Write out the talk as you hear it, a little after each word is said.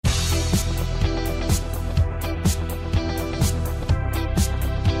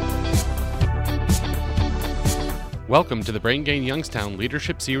Welcome to the Brain Gain Youngstown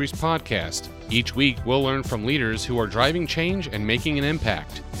Leadership Series podcast. Each week, we'll learn from leaders who are driving change and making an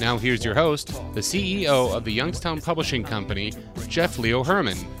impact. Now here's your host, the CEO of the Youngstown Publishing Company, Jeff Leo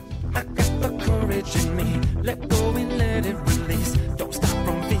Herman. I got the courage in me. Let go and let it release. Don't stop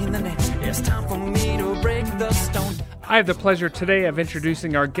from feeling it. It's time for me to break the stone. I have the pleasure today of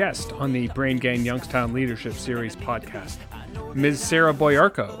introducing our guest on the Brain Gain Youngstown Leadership Series podcast, Ms. Sarah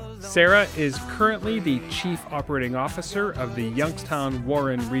Boyarko. Sarah is currently the Chief Operating Officer of the Youngstown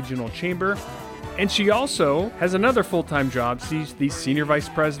Warren Regional Chamber, and she also has another full-time job. She's the Senior Vice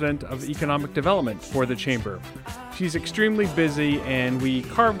President of Economic Development for the Chamber. She's extremely busy, and we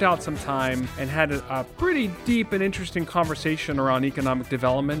carved out some time and had a pretty deep and interesting conversation around economic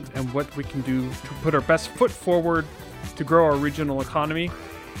development and what we can do to put our best foot forward to grow our regional economy.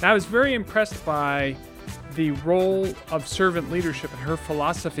 And I was very impressed by the role of servant leadership and her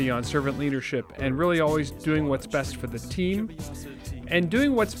philosophy on servant leadership, and really always doing what's best for the team and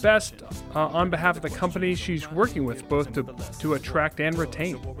doing what's best on behalf of the companies she's working with, both to attract and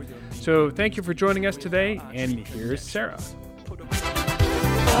retain. So thank you for joining us today, and here's Sarah.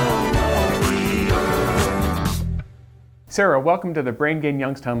 Sarah, welcome to the Brain Gain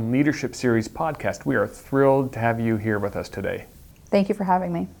Youngstown Leadership Series podcast. We are thrilled to have you here with us today. Thank you for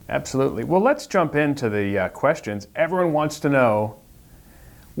having me. Absolutely. Well, let's jump into the questions. Everyone wants to know,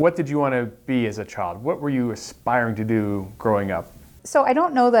 what did you want to be as a child? What were you aspiring to do growing up? So I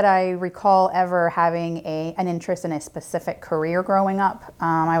don't know that I recall ever having an interest in a specific career growing up.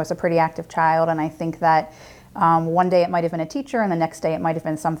 I was a pretty active child, and I think that one day it might have been a teacher and the next day it might have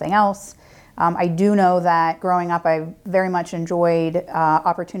been something else. I do know that growing up I very much enjoyed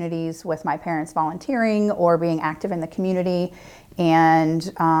opportunities with my parents volunteering or being active in the community.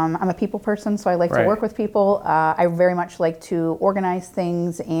 And I'm a people person, so I like to work with people. I very much like to organize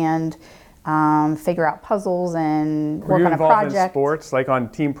things and figure out puzzles and work on a project. Were you involved in sports? Like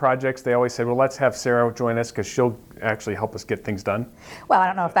on team projects, they always said, well, let's have Sarah join us because she'll actually help us get things done. Well, I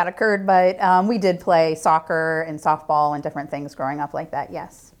don't know if that occurred, but we did play soccer and softball and different things growing up like that,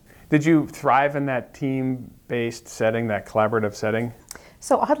 yes. Did you thrive in that team-based setting, that collaborative setting?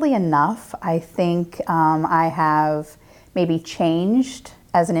 So oddly enough, I think I have maybe changed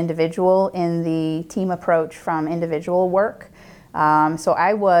as an individual in the team approach from individual work. So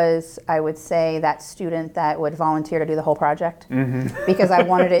I would say, that student that would volunteer to do the whole project because I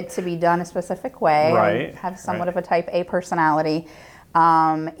wanted it to be done a specific way. I have somewhat of a type A personality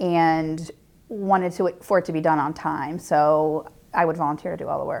and wanted for it to be done on time. So I would volunteer to do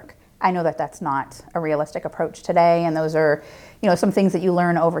all the work. I know that that's not a realistic approach today, and those are, some things that you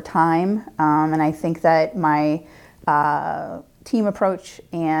learn over time. And I think that my team approach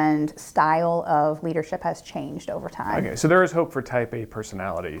and style of leadership has changed over time. Okay, so there is hope for type A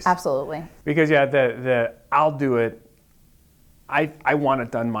personalities. Absolutely. Because the I'll do it, I want it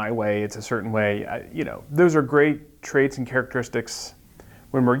done my way, it's a certain way. Those are great traits and characteristics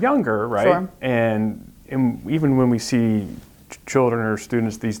when we're younger, right? Sure. And even when we see children or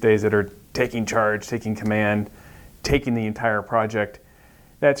students these days that are taking charge, taking command, taking the entire project,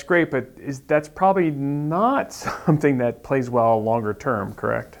 that's great, but that's probably not something that plays well longer term,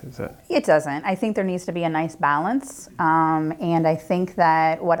 correct? It doesn't. I think there needs to be a nice balance, and I think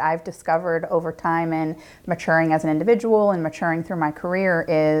that what I've discovered over time in maturing as an individual and maturing through my career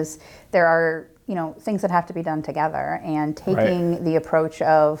is there are things that have to be done together, and taking the approach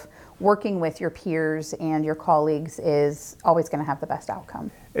of working with your peers and your colleagues is always going to have the best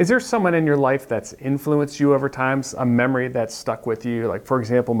outcome. Is there someone in your life that's influenced you over time, a memory that's stuck with you? Like, for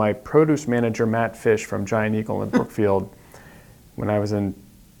example, my produce manager, Matt Fish from Giant Eagle in Brookfield, when I was in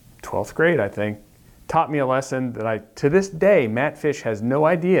 12th grade, I think, taught me a lesson that to this day, Matt Fish has no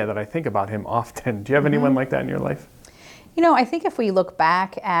idea that I think about him often. Do you have anyone like that in your life? I think if we look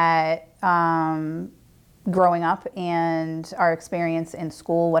back at growing up and our experience in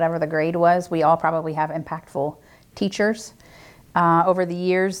school, whatever the grade was, we all probably have impactful teachers over the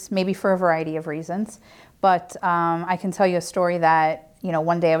years, maybe for a variety of reasons. But I can tell you a story that,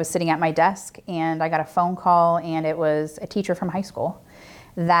 one day I was sitting at my desk and I got a phone call, and it was a teacher from high school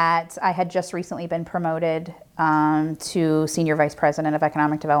that I had just recently been promoted to Senior Vice President of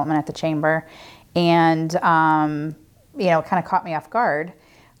Economic Development at the Chamber. And, it kind of caught me off guard.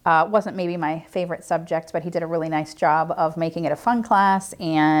 Wasn't maybe my favorite subject, but he did a really nice job of making it a fun class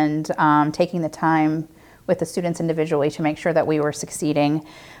and taking the time with the students individually to make sure that we were succeeding.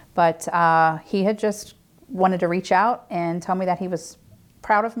 But he had just wanted to reach out and tell me that he was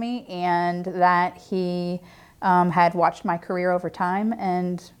proud of me and that he had watched my career over time,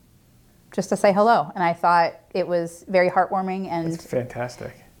 and just to say hello. And I thought it was very heartwarming. And that's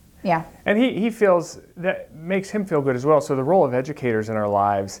fantastic. Yeah. And he feels that makes him feel good as well. So the role of educators in our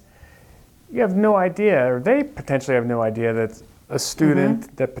lives, you have no idea, or they potentially have no idea that a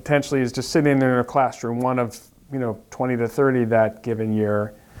student that potentially is just sitting in a classroom, one of 20 to 30 that given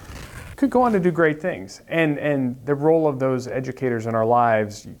year, could go on to do great things. And the role of those educators in our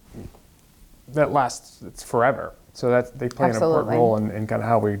lives, that lasts, it's forever. So they play an important role in kind of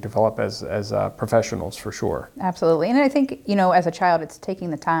how we develop as professionals, for sure. Absolutely. And I think, as a child, it's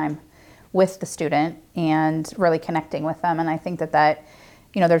taking the time with the student and really connecting with them. And I think that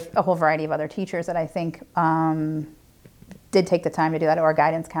there's a whole variety of other teachers that I think did take the time to do that, or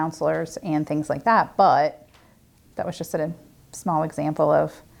guidance counselors and things like that. But that was just a small example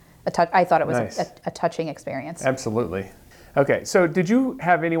of I thought it was Nice. a touching experience. Absolutely. Okay, so did you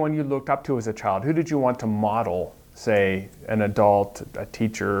have anyone you looked up to as a child? Who did you want to model, say, an adult, a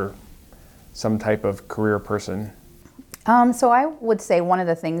teacher, some type of career person? So I would say one of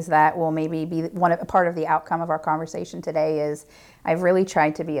the things that will maybe be a part of the outcome of our conversation today is I've really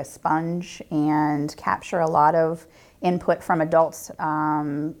tried to be a sponge and capture a lot of input from adults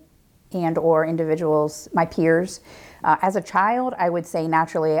and or individuals, my peers. As a child, I would say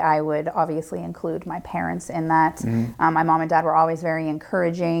naturally I would obviously include my parents in that. My mom and dad were always very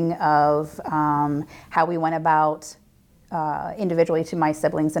encouraging of how we went about, individually to my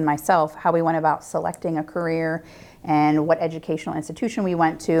siblings and myself, how we went about selecting a career and what educational institution we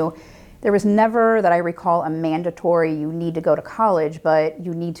went to. There was never, that I recall, a mandatory you need to go to college, but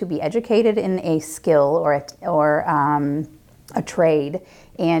you need to be educated in a skill or a trade,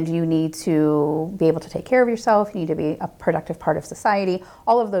 and you need to be able to take care of yourself, you need to be a productive part of society.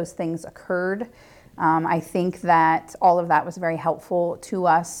 All of those things occurred. I think that all of that was very helpful to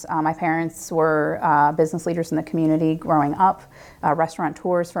us. My parents were business leaders in the community growing up,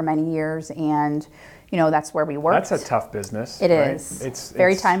 restaurateurs for many years, and that's where we worked. That's a tough business. It right? is. It's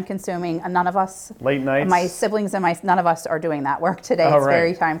very time consuming. None of us, late nights. my siblings and none of us are doing that work today. Oh, it's right.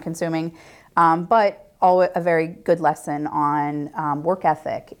 very time consuming, but a very good lesson on work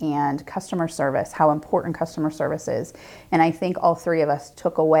ethic and customer service, how important customer service is. And I think all three of us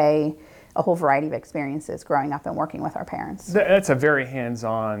took away a whole variety of experiences growing up and working with our parents. That's a very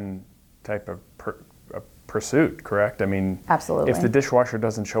hands-on type of pursuit, correct? I mean, Absolutely. If the dishwasher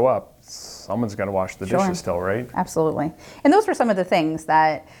doesn't show up, someone's going to wash the dishes still, right? Absolutely. And those were some of the things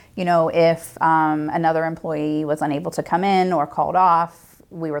that, if another employee was unable to come in or called off,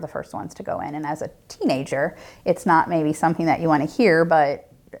 we were the first ones to go in. And as a teenager, it's not maybe something that you want to hear, but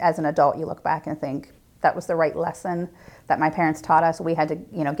as an adult, you look back and think that was the right lesson that my parents taught us. We had to,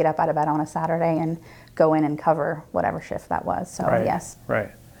 get up out of bed on a Saturday and go in and cover whatever shift that was. So Right. yes.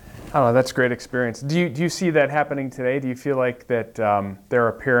 Right. I don't know, that's a great experience. Do you see that happening today? Do you feel like that there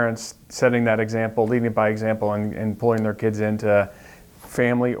are parents setting that example, leading by example, and pulling their kids into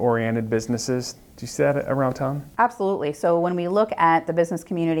family-oriented businesses? Do you see that around town? Absolutely. So when we look at the business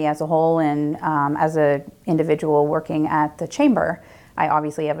community as a whole, and as an individual working at the chamber, I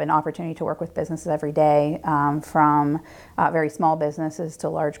obviously have an opportunity to work with businesses every day, from very small businesses to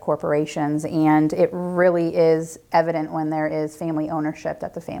large corporations, and it really is evident when there is family ownership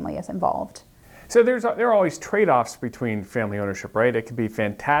that the family is involved. So there are always trade-offs between family ownership, right? It can be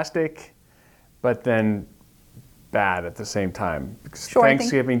fantastic, but then bad at the same time. Sure,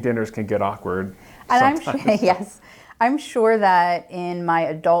 Thanksgiving dinners can get awkward. And sometimes. I'm sure that in my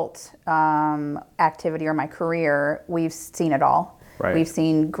adult activity or my career, we've seen it all. Right. We've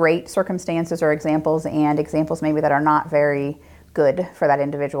seen great circumstances or examples, and examples maybe that are not very good for that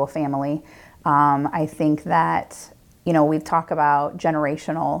individual family. I think that, we talk about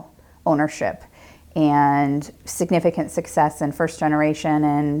generational ownership and significant success in first generation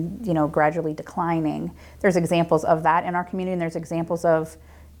and, gradually declining. There's examples of that in our community, and there's examples of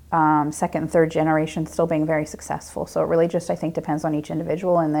second and third generation still being very successful. So it really just, I think, depends on each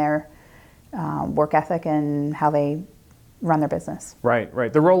individual and their work ethic and how they run their business.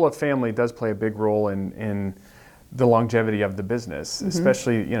 Right. The role of family does play a big role in the longevity of the business,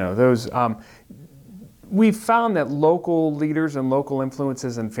 especially, those. We've found that local leaders and local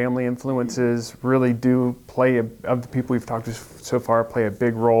influences and family influences really do play, of the people we've talked to so far, play a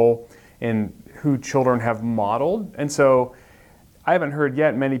big role in who children have modeled. And so I haven't heard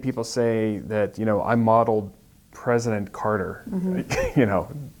yet many people say that, I modeled President Carter,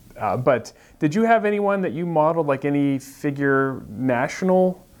 but did you have anyone that you modeled, like any figure,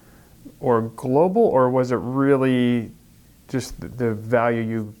 national or global, or was it really just the value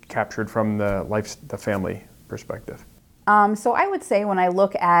you captured from the family perspective? So I would say when I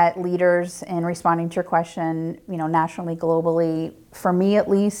look at leaders and responding to your question, nationally, globally, for me at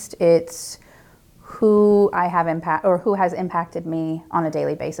least, it's who I have impact or who has impacted me on a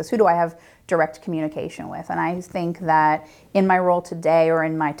daily basis. Who do I have direct communication with? And I think that in my role today or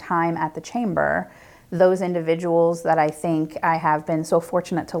in my time at the chamber, those individuals that I think I have been so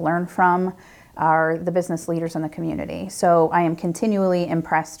fortunate to learn from are the business leaders in the community. So I am continually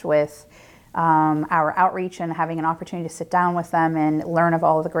impressed with our outreach and having an opportunity to sit down with them and learn of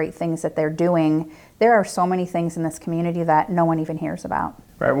all of the great things that they're doing. There are so many things in this community that no one even hears about.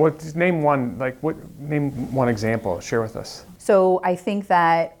 Right. Well, just name one. Name one example. Share with us. So I think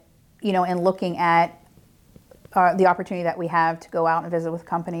that, in looking at the opportunity that we have to go out and visit with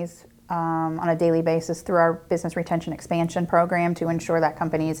companies on a daily basis through our business retention expansion program to ensure that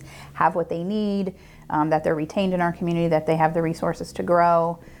companies have what they need, that they're retained in our community, that they have the resources to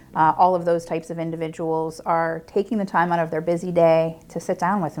grow. All of those types of individuals are taking the time out of their busy day to sit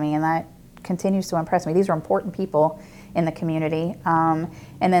down with me, and that continues to impress me. These are important people in the community. And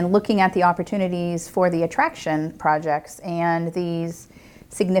then looking at the opportunities for the attraction projects and these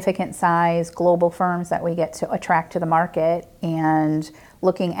significant size global firms that we get to attract to the market, and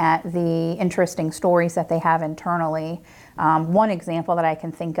looking at the interesting stories that they have internally. One example that I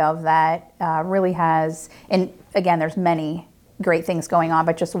can think of that really has, and again, there's many great things going on,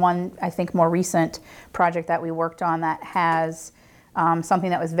 but just one, I think, more recent project that we worked on that has something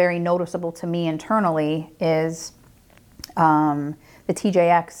that was very noticeable to me internally is the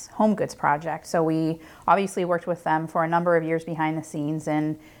TJX Home Goods project. So we obviously worked with them for a number of years behind the scenes,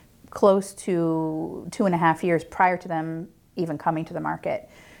 and close to 2.5 years prior to them even coming to the market.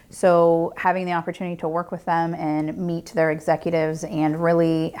 So having the opportunity to work with them and meet their executives and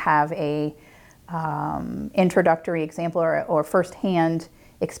really have a introductory example or firsthand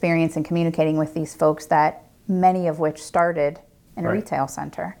experience in communicating with these folks, that many of which started in a retail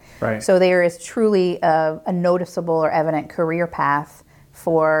center. Right. So there is truly a noticeable or evident career path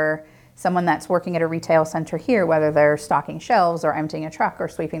for someone that's working at a retail center here, whether they're stocking shelves or emptying a truck or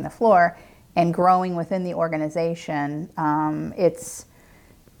sweeping the floor, and growing within the organization.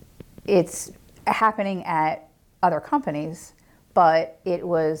 It's happening at other companies, but it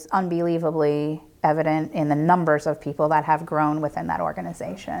was unbelievably evident in the numbers of people that have grown within that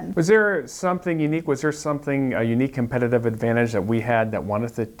organization. Was there something unique? Was there a unique competitive advantage that we had that won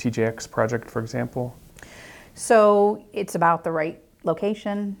at the TJX project, for example? So it's about the right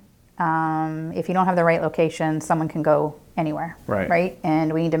location. If you don't have the right location, someone can go anywhere, right?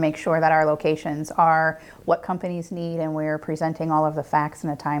 And we need to make sure that our locations are what companies need, and we're presenting all of the facts in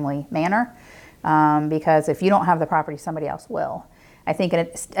a timely manner. Because if you don't have the property, somebody else will. I think an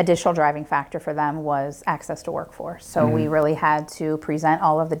additional driving factor for them was access to workforce. So we really had to present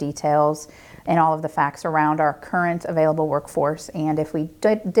all of the details and all of the facts around our current available workforce. And if we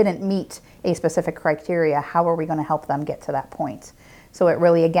didn't meet a specific criteria, how are we going to help them get to that point? So it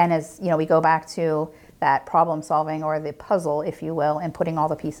really, again, is, we go back to that problem solving, or the puzzle, if you will, and putting all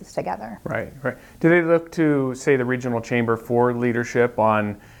the pieces together. Right. Do they look to, say, the regional chamber for leadership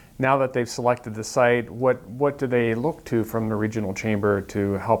on, now that they've selected the site, what do they look to from the regional chamber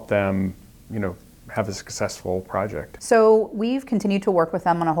to help them, have a successful project? So we've continued to work with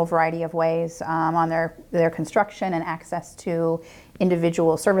them on a whole variety of ways on their construction and access to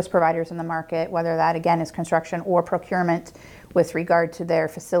individual service providers in the market, whether that, again, is construction or procurement with regard to their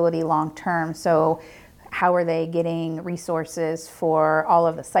facility long term. So how are they getting resources for all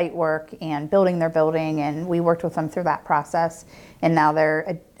of the site work and building their building? And we worked with them through that process. And now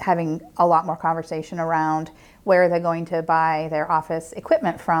they're having a lot more conversation around where they're going to buy their office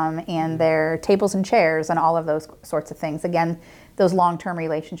equipment from, and their tables and chairs and all of those sorts of things. Again, those long-term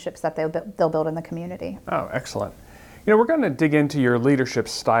relationships that they'll build in the community. Oh, excellent. We're going to dig into your leadership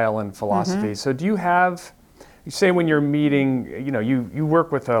style and philosophy. So do you have, you say when you're meeting, you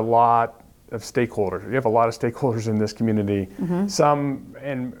work with a lot of stakeholders. You have a lot of stakeholders in this community. Some,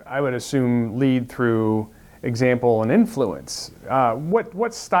 and I would assume, lead through example and influence.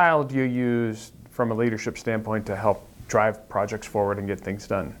 What style do you use from a leadership standpoint to help drive projects forward and get things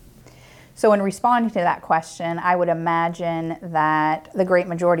done? So in responding to that question, I would imagine that the great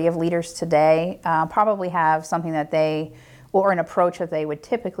majority of leaders today probably have something that or an approach that they would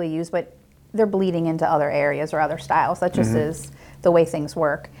typically use, but they're bleeding into other areas or other styles. That just is the way things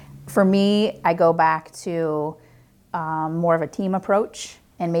work. For me, I go back to more of a team approach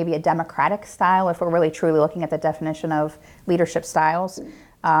and maybe a democratic style if we're really truly looking at the definition of leadership styles.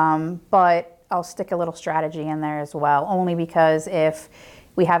 But I'll stick a little strategy in there as well, only because if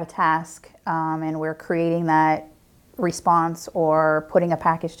we have a task and we're creating that response or putting a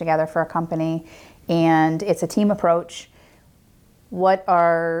package together for a company and it's a team approach,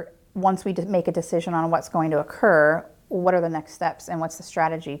 once we make a decision on what's going to occur, what are the next steps and what's the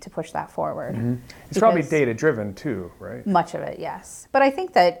strategy to push that forward. It's probably Because- data driven too, right? Much of it, yes. But I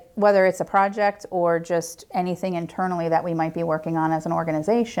think that whether it's a project or just anything internally that we might be working on as an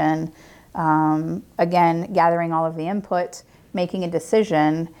organization, again, gathering all of the input, making a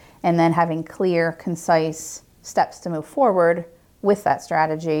decision, and then having clear, concise steps to move forward with that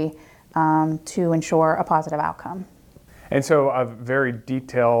strategy to ensure a positive outcome. And so a very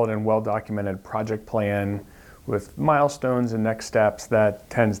detailed and well-documented project plan with milestones and next steps, that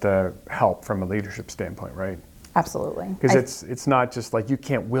tends to help from a leadership standpoint, right? Absolutely. Because it's not just like you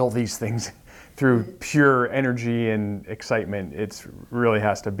can't will these things through pure energy and excitement. It's really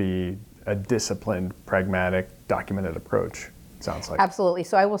has to be a disciplined, pragmatic, documented approach, it sounds like. Absolutely.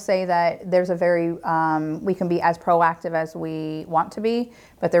 So I will say that there's a very, we can be as proactive as we want to be,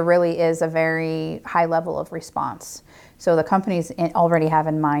 but there really is a very high level of response. So the companies already have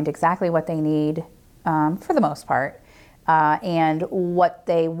in mind exactly what they need for the most part and what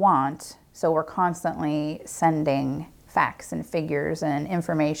they want. So we're constantly sending facts and figures and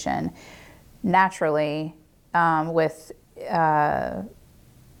information. Naturally, with our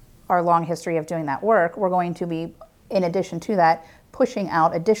long history of doing that work, we're going to be, in addition to that, pushing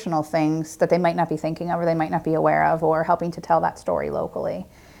out additional things that they might not be thinking of or they might not be aware of, or helping to tell that story locally.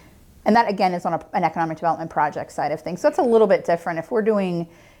 And that, again, is on an economic development project side of things. So that's a little bit different. If we're doing,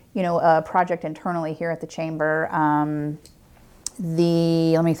 a project internally here at the Chamber,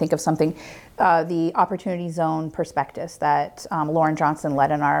 let me think of something, the Opportunity Zone Prospectus that Lauren Johnson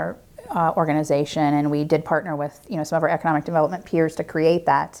led in our organization, and we did partner with some of our economic development peers to create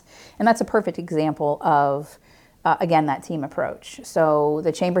that. And that's a perfect example of, again, that team approach. So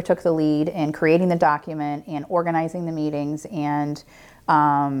the Chamber took the lead in creating the document and organizing the meetings and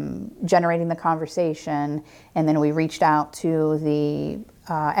generating the conversation, and then we reached out to the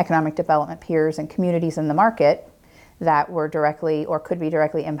economic development peers and communities in the market that were directly or could be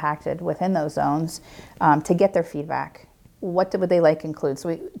directly impacted within those zones to get their feedback. What would they like to include?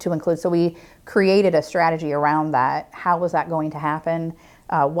 So we created a strategy around that. How was that going to happen?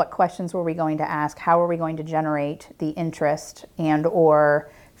 What questions were we going to ask? How are we going to generate the interest and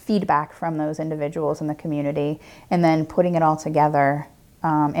or feedback from those individuals in the community, and then putting it all together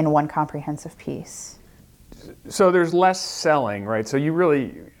in one comprehensive piece. So there's less selling, right? So you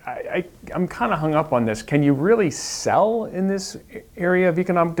really, I'm kind of hung up on this. Can you really sell in this area of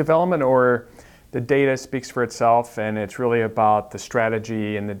economic development, or the data speaks for itself and it's really about the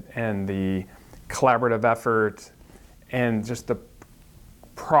strategy and the collaborative effort and just the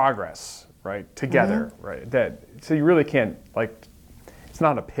progress, right, together, right? So you really can't, it's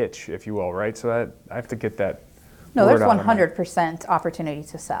not a pitch, if you will, right? So I have to get that. No, there's word out of my- 100% opportunity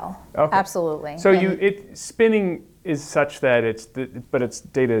to sell. Okay. Absolutely. So And spinning is such that but it's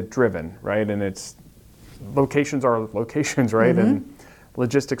data driven, right? And it's locations are locations, right? And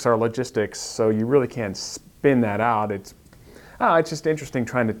logistics are logistics. So you really can't spin that out. It's just interesting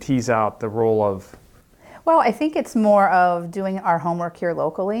trying to tease out the role of. Well, I think it's more of doing our homework here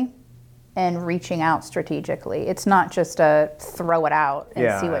locally and reaching out strategically. It's not just a throw it out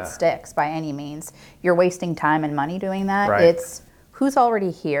and see what sticks by any means. You're wasting time and money doing that. Right. It's who's already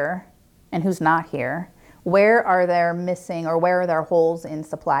here and who's not here. Where are there missing or where are there holes in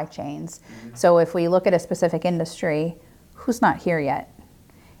supply chains? So if we look at a specific industry, who's not here yet?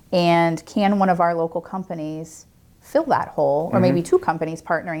 And can one of our local companies fill that hole, or maybe two companies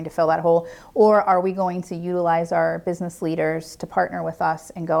partnering to fill that hole? Or are we going to utilize our business leaders to partner with us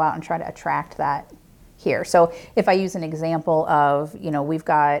and go out and try to attract that here? So if I use an example of, you've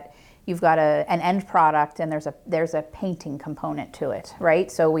got an end product and there's a painting component to it,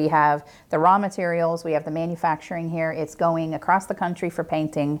 right? So we have the raw materials, we have the manufacturing here, it's going across the country for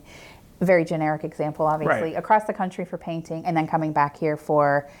painting, very generic example obviously, Right. across the country for painting and then coming back here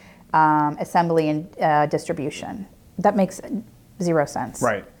for assembly and distribution. That makes zero sense.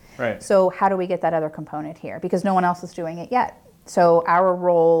 Right. So how do we get that other component here? Because no one else is doing it yet. So our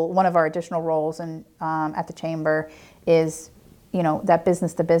role, one of our additional roles at the Chamber is, that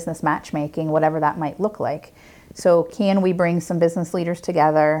business-to-business matchmaking, whatever that might look like. So can we bring some business leaders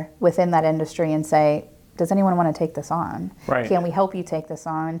together within that industry and say, does anyone want to take this on? Right. Can we help you take this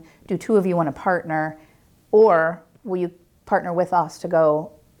on? Do two of you want to partner? Or will you partner with us to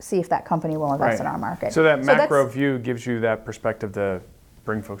go see if that company will invest in our market? So that macro that's- view gives you that perspective to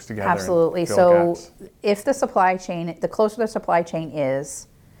bring folks together. Absolutely. And fill So gaps. if the closer the supply chain is,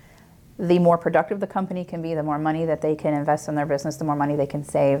 the more productive the company can be, the more money that they can invest in their business, the more money they can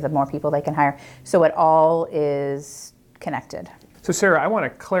save, the more people they can hire. So it all is connected. So Sarah, I want to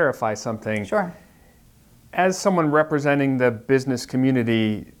clarify something. Sure. As someone representing the business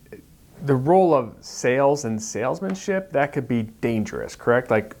community, the role of sales and salesmanship, that could be dangerous, correct?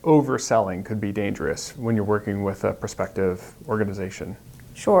 Like overselling could be dangerous when you're working with a prospective organization.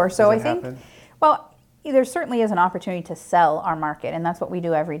 Sure. So I Does that think, happen? well, there certainly is an opportunity to sell our market, and that's what we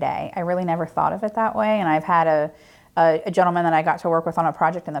do every day. I really never thought of it that way, and I've had a gentleman that I got to work with on a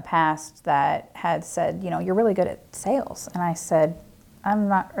project in the past that had said, you're really good at sales. And I said, I'm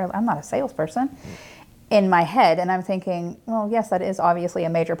not a salesperson in my head. And I'm thinking, well, yes, that is obviously a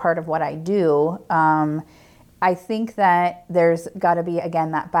major part of what I do. I think that there's got to be,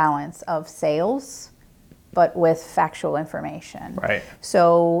 again, that balance of sales, but with factual information. Right.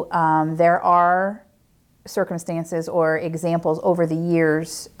 So there are circumstances or examples over the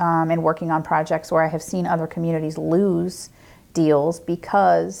years in working on projects where I have seen other communities lose deals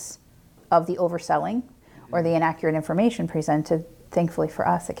because of the overselling or the inaccurate information presented. Thankfully for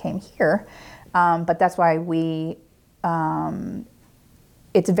us, it came here. But that's why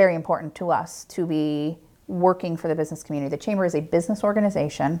it's very important to us to be working for the business community. The Chamber is a business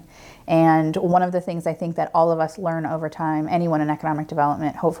organization, and one of the things I think that all of us learn over time, anyone in economic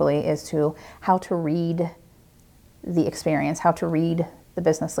development hopefully, is how to read the experience, how to read the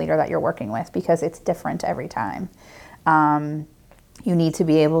business leader that you're working with, because it's different every time. You need to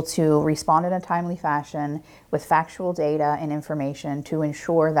be able to respond in a timely fashion with factual data and information to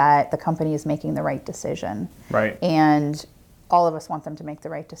ensure that the company is making the right decision. Right. And all of us want them to make the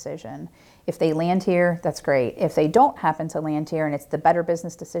right decision. If they land here, that's great. If they don't happen to land here and it's the better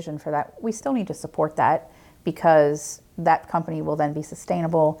business decision for that, we still need to support that, because that company will then be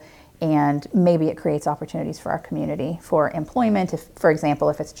sustainable, and maybe it creates opportunities for our community for employment. If, for example,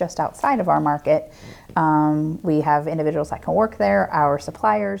 if it's just outside of our market, we have individuals that can work there. Our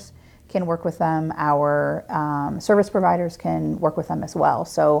suppliers can work with them. Our service providers can work with them as well.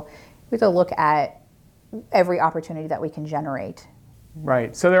 So we have to look at every opportunity that we can generate.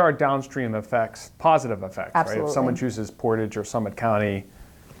 Right. So there are downstream effects, positive effects, Absolutely. right? If someone chooses Portage or Summit County,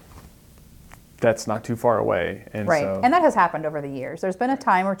 that's not too far away. And Right. so, And that has happened over the years. There's been a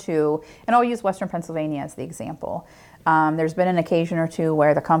time or two, and I'll use Western Pennsylvania as the example. There's been an occasion or two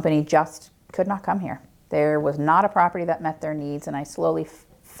where the company just could not come here. There was not a property that met their needs, and I slowly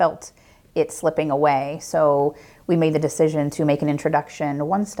felt it slipping away. So we made the decision to make an introduction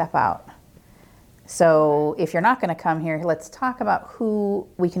one step out. So if you're not going to come here, let's talk about who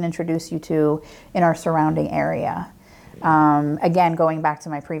we can introduce you to in our surrounding area. Again, going back to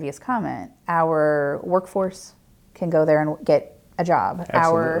my previous comment, our workforce can go there and get a job.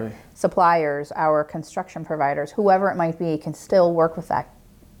 Absolutely. Our suppliers, our construction providers, whoever it might be, can still work with that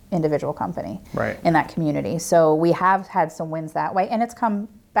individual company Right. in that community. So we have had some wins that way, and it's come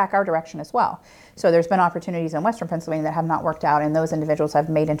back our direction as well. So there's been opportunities in Western Pennsylvania that have not worked out, and those individuals have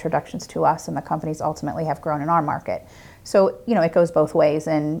made introductions to us, and the companies ultimately have grown in our market. So, it goes both ways,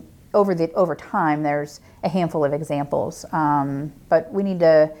 and over time, there's a handful of examples, but we need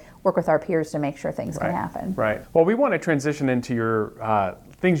to work with our peers to make sure things can happen. Right. Well, we want to transition into your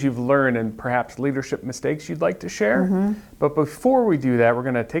things you've learned and perhaps leadership mistakes you'd like to share. Mm-hmm. But before we do that, we're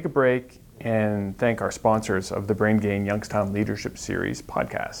going to take a break and thank our sponsors of the Brain Gain Youngstown Leadership Series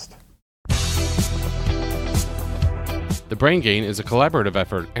podcast. The Brain Gain is a collaborative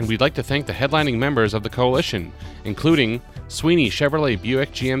effort, and we'd like to thank the headlining members of the coalition, including Sweeney Chevrolet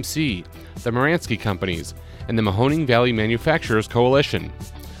Buick GMC, the Moransky Companies, and the Mahoning Valley Manufacturers Coalition.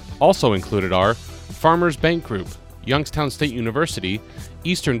 Also included are Farmers Bank Group, Youngstown State University,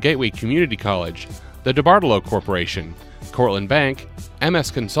 Eastern Gateway Community College, the DeBartolo Corporation, Cortland Bank,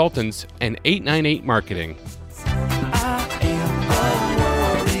 MS Consultants, and 898 Marketing.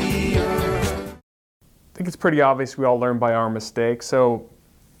 I think it's pretty obvious we all learn by our mistakes. So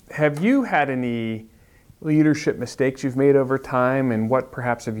have you had any leadership mistakes you've made over time, and what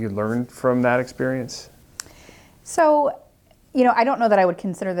perhaps have you learned from that experience? So, I don't know that I would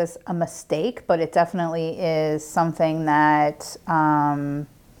consider this a mistake, but it definitely is something that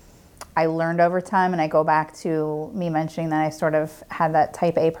I learned over time. And I go back to me mentioning that I sort of had that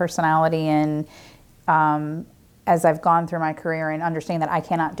type A personality, and as I've gone through my career and understand that I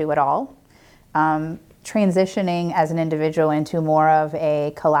cannot do it all, transitioning as an individual into more of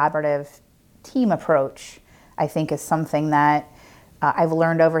a collaborative team approach, I think, is something that I've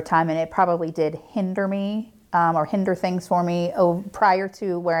learned over time, and it probably did hinder me or hinder things for me prior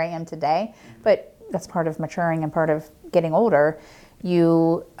to where I am today. But that's part of maturing and part of getting older.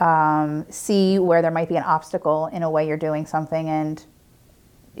 You see where there might be an obstacle in a way you're doing something, and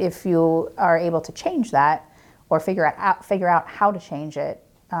if you are able to change that or figure out how to change it,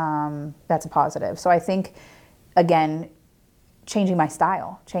 that's a positive. So I think, again, changing my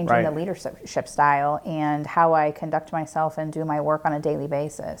style, changing Right. the leadership style and how I conduct myself and do my work on a daily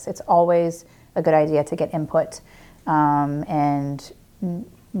basis. It's always a good idea to get input. And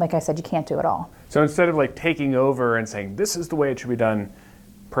like I said, you can't do it all. So instead of like taking over and saying, this is the way it should be done,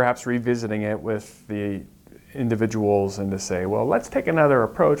 perhaps revisiting it with the individuals and to say, well, let's take another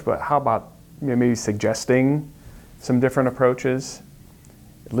approach, but how about maybe suggesting some different approaches,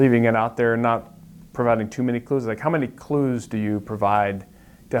 leaving it out there, not providing too many clues. Like, how many clues do you provide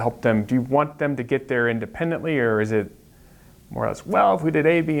to help them? Do you want them to get there independently, or is it more or less, well, if we did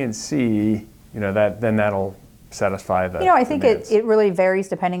A, B, and C, then that'll satisfy the I think demands? it really varies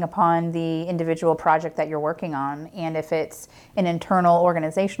depending upon the individual project that you're working on. And if it's an internal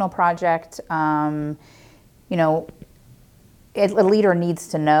organizational project, a leader needs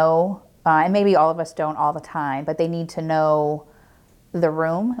to know, and maybe all of us don't all the time, but they need to know the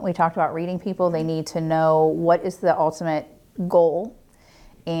room. We talked about reading people. They need to know what is the ultimate goal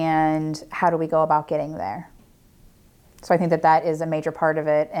and how do we go about getting there. So I think that is a major part of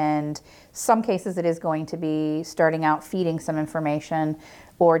it. And some cases it is going to be starting out feeding some information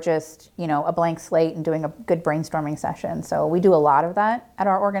or just, a blank slate and doing a good brainstorming session. So we do a lot of that at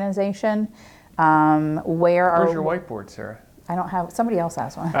our organization. Where's your whiteboard, Sarah? I don't have, somebody else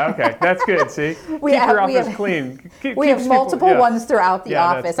has one. Okay, that's good. See, We keep have- your we office have- clean. We have multiple ones throughout the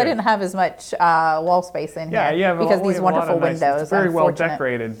Yeah, that's office. I good. didn't have as much wall space in Yeah, here yeah, because we these have a lot wonderful of nice- windows. It's very well unfortunate.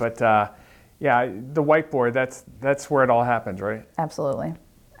 decorated, but the whiteboard. That's where it all happens, right? Absolutely.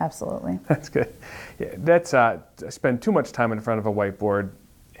 That's good. Yeah, I spend too much time in front of a whiteboard,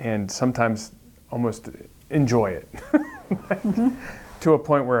 and sometimes almost enjoy it to a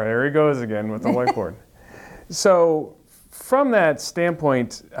point where there he goes again with the whiteboard. So, from that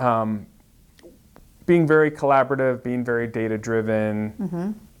standpoint, being very collaborative, being very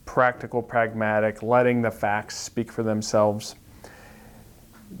data-driven, practical, pragmatic, letting the facts speak for themselves.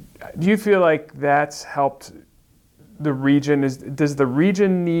 Do you feel like that's helped the region? Does the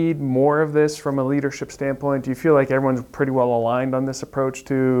region need more of this from a leadership standpoint? Do you feel like everyone's pretty well aligned on this approach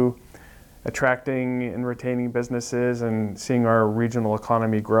to attracting and retaining businesses and seeing our regional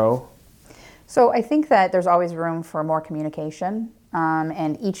economy grow? So I think that there's always room for more communication,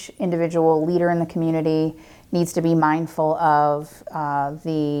 and each individual leader in the community needs to be mindful of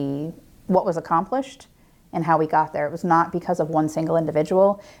what was accomplished and how we got there. It was not because of one single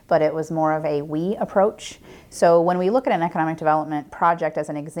individual, but it was more of a we approach. So when we look at an economic development project as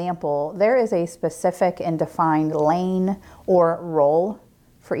an example, there is a specific and defined lane or role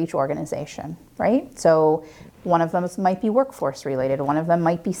for each organization, right? So one of them might be workforce related, one of them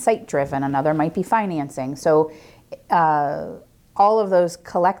might be site driven, another might be financing. So all of those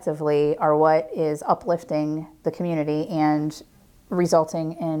collectively are what is uplifting the community and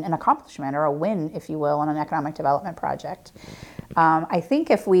resulting in an accomplishment or a win, if you will, on an economic development project. I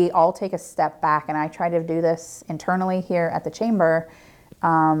think if we all take a step back, and I try to do this internally here at the Chamber,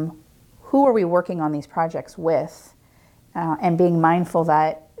 who are we working on these projects with? And being mindful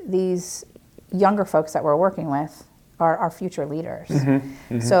that these younger folks that we're working with are our future leaders.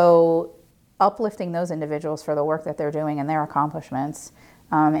 So uplifting those individuals for the work that they're doing and their accomplishments,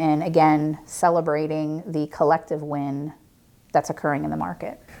 and again, celebrating the collective win that's occurring in the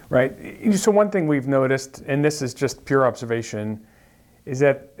market. Right. So one thing we've noticed, and this is just pure observation, is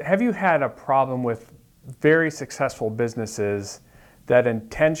that have you had a problem with very successful businesses that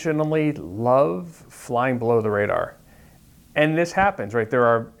intentionally love flying below the radar? And this happens, right? There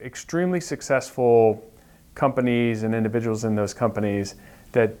are extremely successful companies and individuals in those companies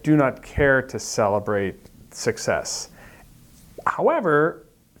that do not care to celebrate success. However,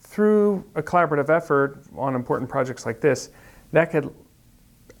 through a collaborative effort on important projects like this, that could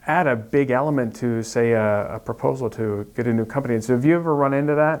add a big element to, say, a proposal to get a new company. And so have you ever run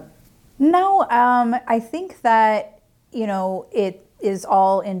into that? No, I think that, it is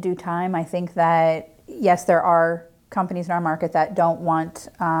all in due time. I think that, yes, there are companies in our market that don't want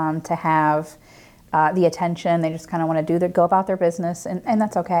to have the attention. They just kind of want to go about their business, and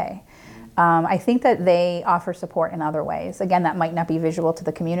that's okay. I think that they offer support in other ways. Again, that might not be visual to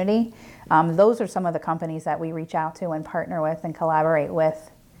the community. Those are some of the companies that we reach out to and partner with and collaborate with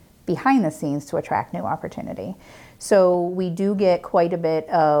behind the scenes to attract new opportunity. So we do get quite a bit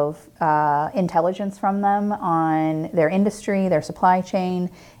of intelligence from them on their industry, their supply chain,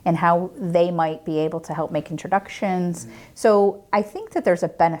 and how they might be able to help make introductions. So I think that there's a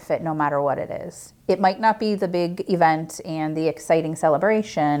benefit no matter what it is. It might not be the big event and the exciting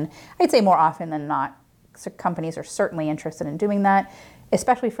celebration. I'd say more often than not, so companies are certainly interested in doing that.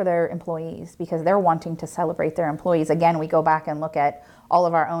 especially for their employees, because they're wanting to celebrate their employees. Again, we go back and look at all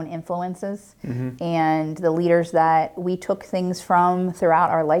of our own influences and the leaders that we took things from throughout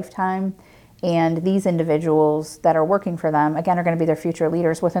our lifetime. And these individuals that are working for them, again, are going to be their future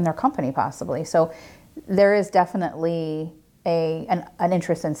leaders within their company possibly. So there is definitely an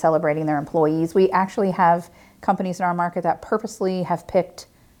interest in celebrating their employees. We actually have companies in our market that purposely have picked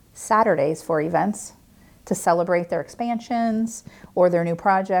Saturdays for events to celebrate their expansions or their new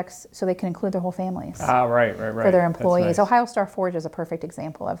projects so they can include their whole families. Right. For their employees. That's nice. Ohio Star Forge is a perfect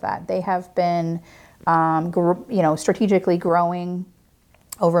example of that. They have been strategically growing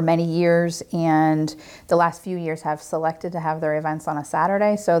over many years, and the last few years have selected to have their events on a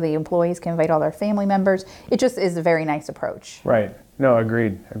Saturday so the employees can invite all their family members. It just is a very nice approach. Right. No,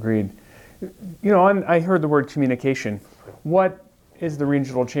 agreed. I heard the word communication. What is the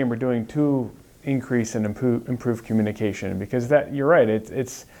regional chamber doing to increase and improve communication? Because you're right,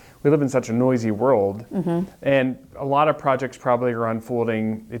 it's we live in such a noisy world, and a lot of projects probably are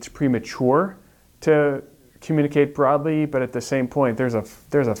unfolding. It's premature to communicate broadly, but at the same point, there's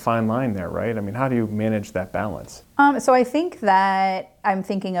a fine line there, right? I mean, how do you manage that balance? So I think that I'm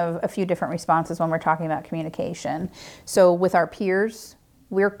thinking of a few different responses when we're talking about communication. So with our peers,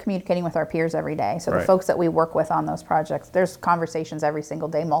 we're communicating with our peers every day. So the folks that we work with on those projects, there's conversations every single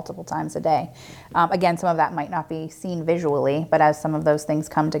day, multiple times a day. Again, some of that might not be seen visually, but as some of those things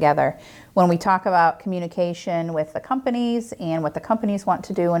come together. When we talk about communication with the companies and what the companies want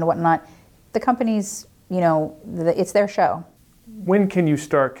to do and whatnot, the companies, it's their show. When can you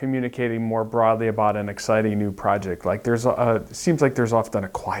start communicating more broadly about an exciting new project? Like seems like there's often a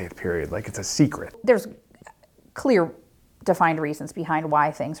quiet period, like it's a secret. There's clear defined reasons behind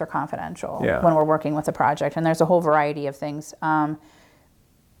why things are confidential when we're working with a project, and there's a whole variety of things.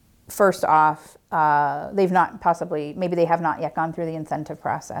 First off, maybe they have not yet gone through the incentive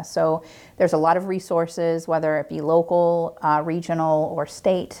process. So there's a lot of resources, whether it be local, regional, or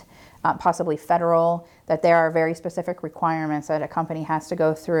state, possibly federal, that there are very specific requirements that a company has to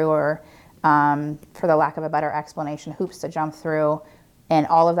go through, or for the lack of a better explanation, hoops to jump through. And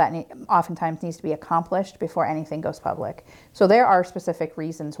all of that oftentimes needs to be accomplished before anything goes public. So there are specific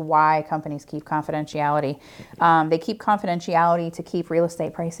reasons why companies keep confidentiality. They keep confidentiality to keep real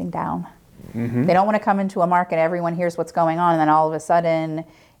estate pricing down. They don't want to come into a market, everyone hears what's going on, and then all of a sudden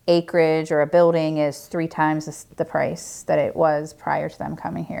acreage or a building is 3 times the price that it was prior to them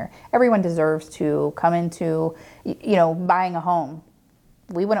coming here. Everyone deserves to come into, buying a home.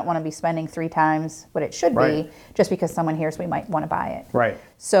 We wouldn't want to be spending 3 times what it should be just because someone hears we might want to buy it. Right.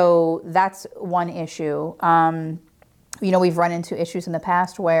 So that's one issue. We've run into issues in the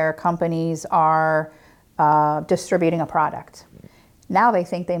past where companies are distributing a product. Now they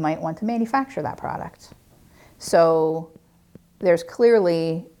think they might want to manufacture that product. So there's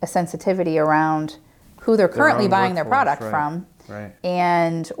clearly a sensitivity around who they're currently buying their product from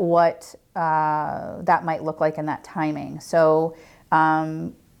and what that might look like in that timing. So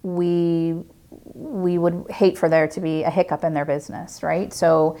we would hate for there to be a hiccup in their business, right?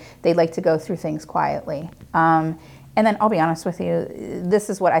 So they'd like to go through things quietly. And then I'll be honest with you, this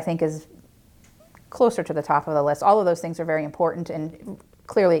is what I think is closer to the top of the list. All of those things are very important and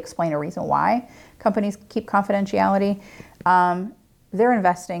clearly explain a reason why companies keep confidentiality. They're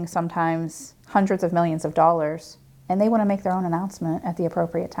investing sometimes hundreds of millions of dollars, and they want to make their own announcement at the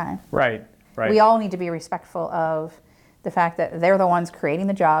appropriate time. Right. We all need to be respectful of the fact that they're the ones creating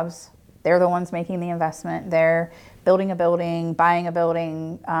the jobs, they're the ones making the investment, they're building a building, buying a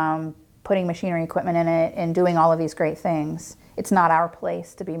building, putting machinery equipment in it, and doing all of these great things. It's not our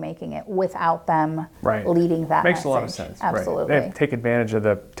place to be making it without them leading that Makes message. a lot of sense. Absolutely. They have to take advantage of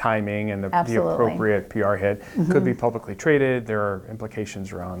the timing and the appropriate PR hit. Could be publicly traded. There are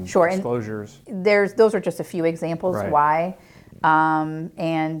implications around disclosures. Those are just a few examples why.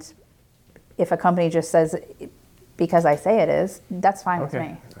 And if a company just says, because I say it is, that's fine with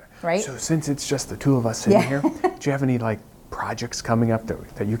me. Right? So since it's just the two of us sitting here, do you have any projects coming up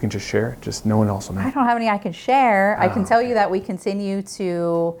that you can just share? Just no one else will know. I don't have any I can share. I can tell you that we continue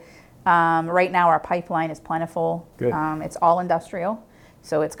to, right now our pipeline is plentiful. Good. It's all industrial.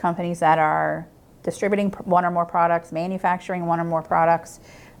 So it's companies that are distributing one or more products, manufacturing one or more products.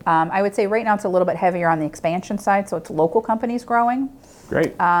 I would say right now it's a little bit heavier on the expansion side, so it's local companies growing.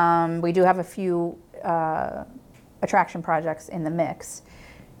 Great. We do have a few attraction projects in the mix.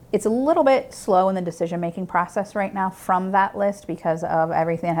 It's a little bit slow in the decision-making process right now from that list because of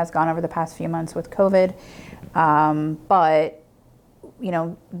everything that has gone over the past few months with COVID. But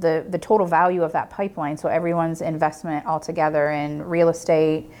the total value of that pipeline, so everyone's investment altogether in real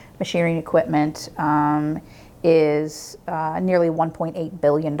estate, machinery and equipment, is nearly $1.8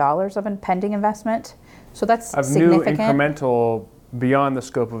 billion of pending investment. So that's Of significant. new incremental beyond the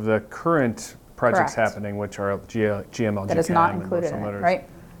scope of the current projects Correct. happening, which are GML, That is not included in it, right?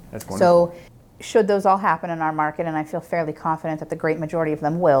 That's wonderful. So should those all happen in our market, and I feel fairly confident that the great majority of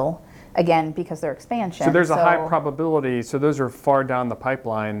them will, again, because they're expansion. So there's a high probability, so those are far down the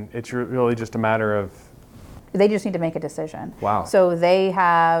pipeline. It's really just a matter of, They just need to make a decision. Wow. So they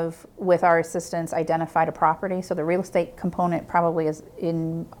have, with our assistance, identified a property. So the real estate component probably is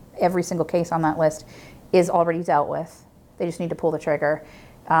in every single case on that list is already dealt with. They just need to pull the trigger.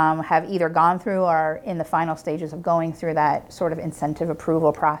 Have either gone through or are in the final stages of going through that sort of incentive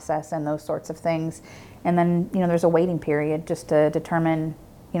approval process and those sorts of things. And then, there's a waiting period just to determine,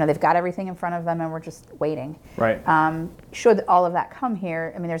 they've got everything in front of them and we're just waiting. right. Should all of that come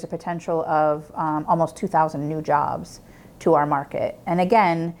here, there's a potential of almost 2,000 new jobs to our market. And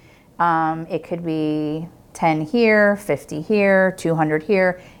again, it could be 10 here, 50 here, 200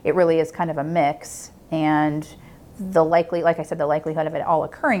 here. It really is kind of a mix. And like I said, the likelihood of it all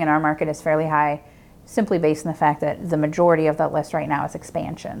occurring in our market is fairly high, simply based on the fact that the majority of that list right now is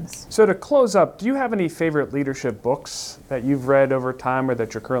expansions. So to close up, do you have any favorite leadership books that you've read over time or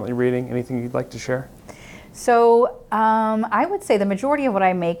that you're currently reading? Anything you'd like to share? So I would say the majority of what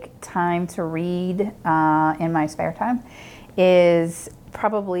I make time to read in my spare time is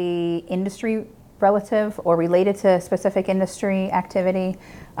probably industry relative or related to specific industry activity,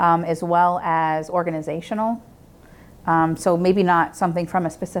 as well as organizational. So maybe not something from a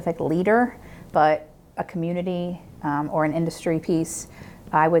specific leader, but a community or an industry piece.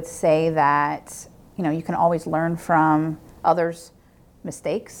 I would say that you can always learn from others'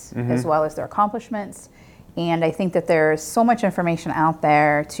 mistakes as well as their accomplishments. And I think that there's so much information out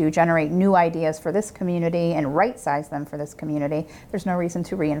there to generate new ideas for this community and right-size them for this community. There's no reason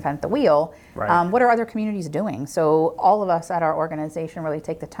to reinvent the wheel. Right. What are other communities doing? So all of us at our organization really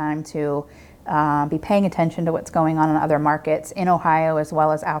take the time to be paying attention to what's going on in other markets in Ohio as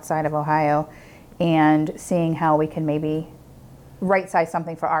well as outside of Ohio, and seeing how we can maybe right-size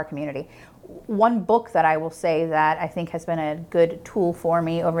something for our community. One book that I will say that I think has been a good tool for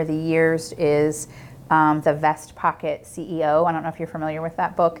me over the years is The Vest Pocket CEO. I don't know if you're familiar with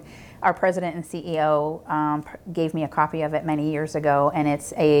that book. Our president and CEO gave me a copy of it many years ago, and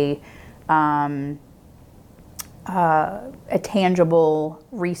it's a tangible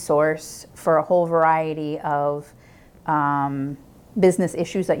resource for a whole variety of business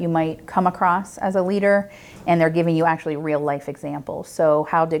issues that you might come across as a leader, and they're giving you actually real life examples. So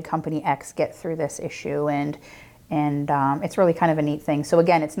how did company X get through this issue? And it's really kind of a neat thing. So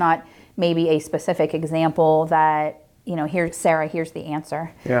again, it's not maybe a specific example that, here, Sarah, here's the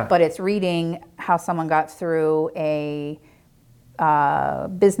answer. Yeah. But it's reading how someone got through a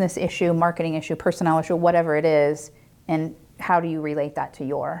business issue, marketing issue, personnel issue, whatever it is, and how do you relate that to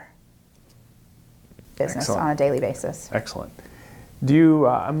your business Excellent. on a daily basis. Excellent. Do you,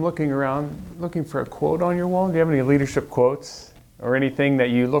 I'm looking around, looking for a quote on your wall. Do you have any leadership quotes or anything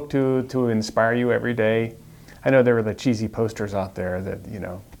that you look to inspire you every day? I know there are the cheesy posters out there that,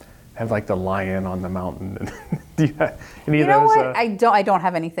 have like the lion on the mountain. Do you have any of those? You know what? I don't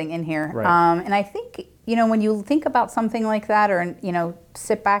have anything in here. Right. And I think, when you think about something like that, or,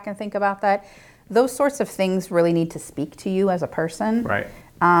 sit back and think about that, those sorts of things really need to speak to you as a person. Right.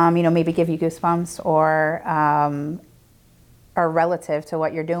 Maybe give you goosebumps or are relative to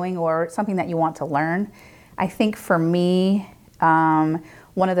what you're doing or something that you want to learn. I think for me,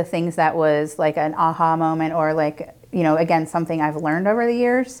 one of the things that was like an aha moment or like, again, something I've learned over the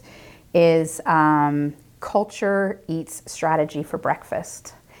years is culture eats strategy for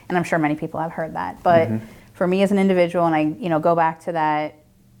breakfast. And I'm sure many people have heard that. But for me as an individual, and I go back to that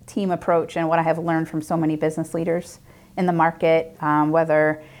team approach and what I have learned from so many business leaders in the market,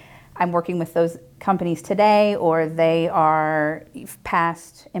 whether I'm working with those companies today or they are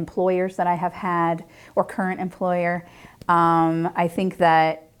past employers that I have had or current employer, I think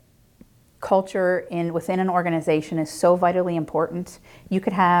that culture within an organization is so vitally important. You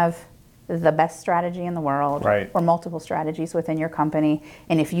could have the best strategy in the world, Right. or multiple strategies within your company,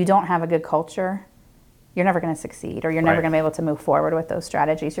 and if you don't have a good culture, you're never going to succeed, or you're never Right. going to be able to move forward with those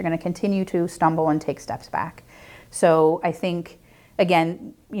strategies. You're going to continue to stumble and take steps back. So I think,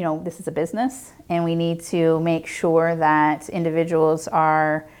 again, this is a business, and we need to make sure that individuals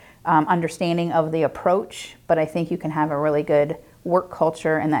are understanding of the approach, but I think you can have a really good work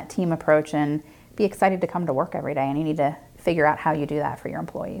culture and that team approach and be excited to come to work every day, and you need to figure out how you do that for your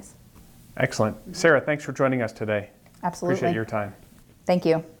employees. Excellent. Sarah, thanks for joining us today. Absolutely. Appreciate your time. Thank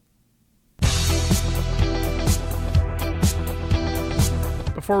you.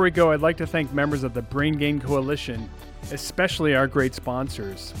 Before we go, I'd like to thank members of the Brain Gain Coalition, especially our great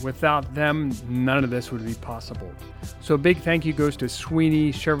sponsors. Without them, none of this would be possible. So a big thank you goes to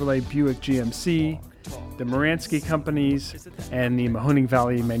Sweeney Chevrolet Buick GMC, the Moransky Companies, and the Mahoning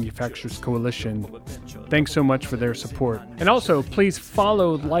Valley Manufacturers Coalition. Thanks so much for their support. And also, please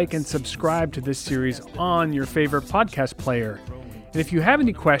follow, like, and subscribe to this series on your favorite podcast player. And if you have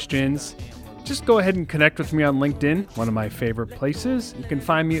any questions, just go ahead and connect with me on LinkedIn, one of my favorite places. You can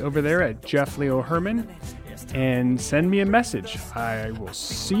find me over there at Jeff Leo Herman, and send me a message. I will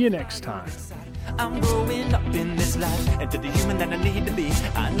see you next time. I'm growing up in this life, and to the human that I need to be,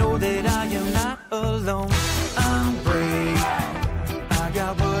 I know that I am not alone.